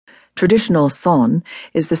Traditional son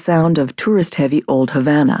is the sound of tourist-heavy old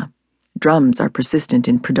Havana. Drums are persistent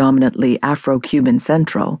in predominantly Afro-Cuban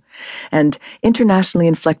centro, and internationally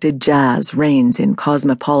inflected jazz reigns in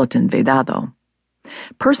cosmopolitan Vedado.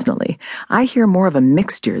 Personally, I hear more of a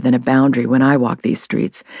mixture than a boundary when I walk these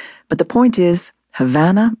streets, but the point is,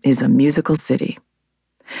 Havana is a musical city.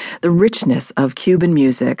 The richness of Cuban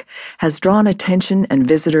music has drawn attention and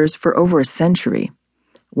visitors for over a century.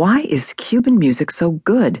 Why is Cuban music so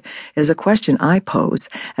good is a question I pose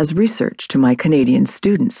as research to my Canadian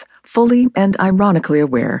students, fully and ironically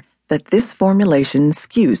aware that this formulation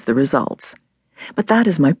skews the results. But that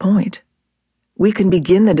is my point. We can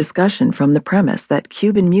begin the discussion from the premise that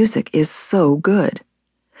Cuban music is so good.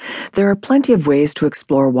 There are plenty of ways to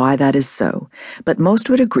explore why that is so, but most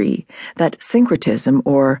would agree that syncretism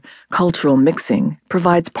or cultural mixing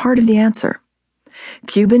provides part of the answer.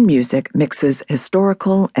 Cuban music mixes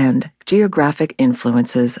historical and geographic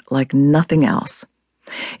influences like nothing else.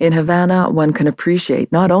 In Havana, one can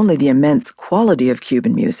appreciate not only the immense quality of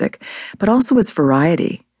Cuban music, but also its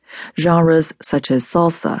variety. Genres such as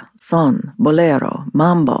salsa, son, bolero,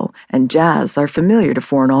 mambo, and jazz are familiar to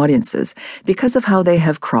foreign audiences because of how they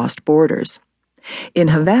have crossed borders. In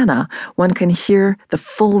Havana, one can hear the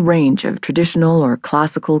full range of traditional or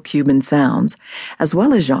classical Cuban sounds, as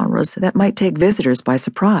well as genres that might take visitors by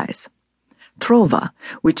surprise. Trova,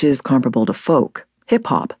 which is comparable to folk,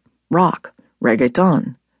 hip-hop, rock,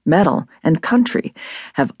 reggaeton, metal, and country,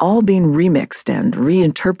 have all been remixed and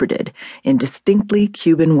reinterpreted in distinctly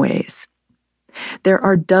Cuban ways. There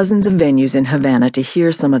are dozens of venues in Havana to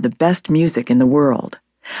hear some of the best music in the world.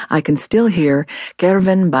 I can still hear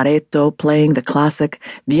Kervin Barreto playing the classic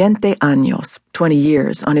 20 Años, 20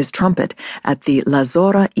 years, on his trumpet at the La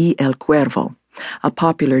Zorra y el Cuervo, a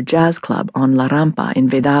popular jazz club on La Rampa in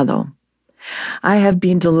Vedado. I have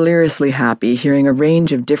been deliriously happy hearing a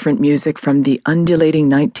range of different music from the undulating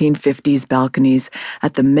 1950s balconies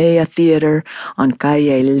at the Maya Theater on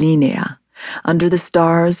Calle Linea, under the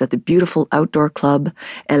stars at the beautiful outdoor club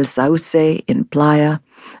El Sauce in Playa,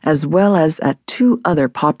 as well as at two other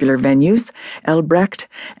popular venues, El Brecht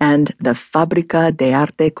and the Fábrica de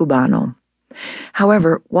Arte Cubano.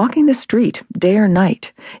 However, walking the street, day or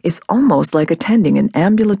night, is almost like attending an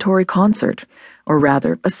ambulatory concert, or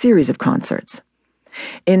rather, a series of concerts.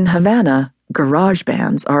 In Havana, garage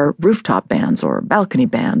bands are rooftop bands or balcony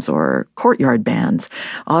bands or courtyard bands,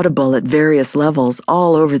 audible at various levels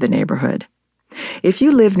all over the neighborhood. If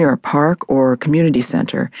you live near a park or community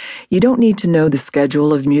center, you don't need to know the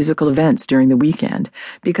schedule of musical events during the weekend,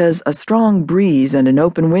 because a strong breeze and an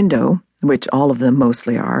open window, which all of them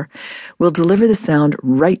mostly are, will deliver the sound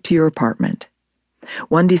right to your apartment.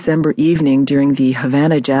 One December evening during the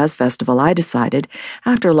Havana Jazz Festival, I decided,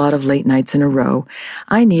 after a lot of late nights in a row,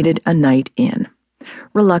 I needed a night in.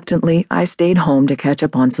 Reluctantly, I stayed home to catch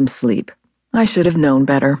up on some sleep. I should have known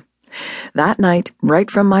better. That night, right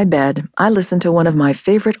from my bed, I listened to one of my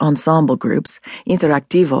favorite ensemble groups,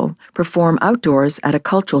 Interactivo, perform outdoors at a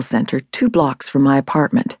cultural center 2 blocks from my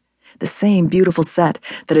apartment. The same beautiful set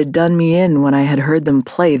that had done me in when I had heard them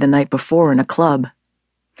play the night before in a club.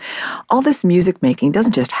 All this music making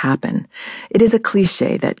doesn't just happen. It is a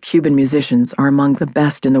cliché that Cuban musicians are among the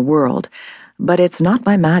best in the world, but it's not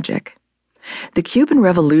by magic. The Cuban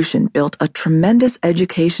Revolution built a tremendous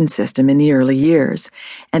education system in the early years,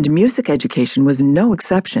 and music education was no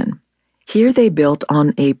exception. Here they built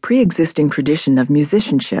on a pre-existing tradition of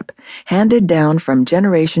musicianship, handed down from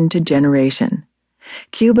generation to generation.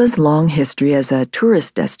 Cuba's long history as a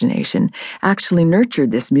tourist destination actually nurtured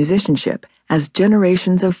this musicianship, as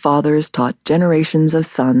generations of fathers taught generations of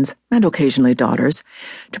sons, and occasionally daughters,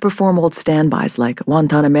 to perform old standbys like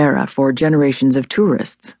Guantanamera for generations of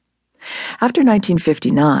tourists. After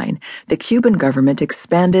 1959, the Cuban government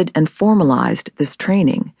expanded and formalized this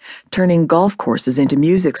training, turning golf courses into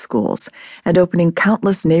music schools and opening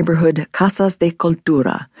countless neighborhood casas de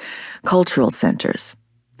cultura, cultural centers.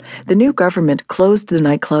 The new government closed the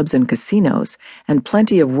nightclubs and casinos, and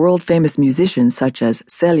plenty of world-famous musicians such as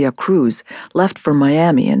Celia Cruz left for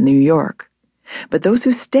Miami and New York. But those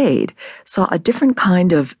who stayed saw a different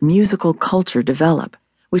kind of musical culture develop,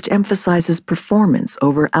 which emphasizes performance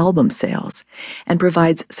over album sales and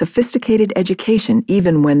provides sophisticated education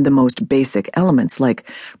even when the most basic elements like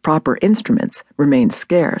proper instruments remain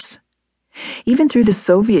scarce. Even through the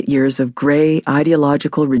Soviet years of gray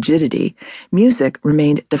ideological rigidity, music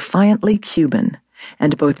remained defiantly Cuban,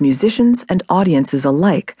 and both musicians and audiences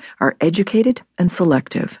alike are educated and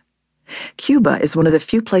selective. Cuba is one of the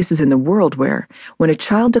few places in the world where, when a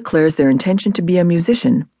child declares their intention to be a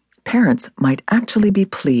musician, parents might actually be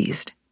pleased.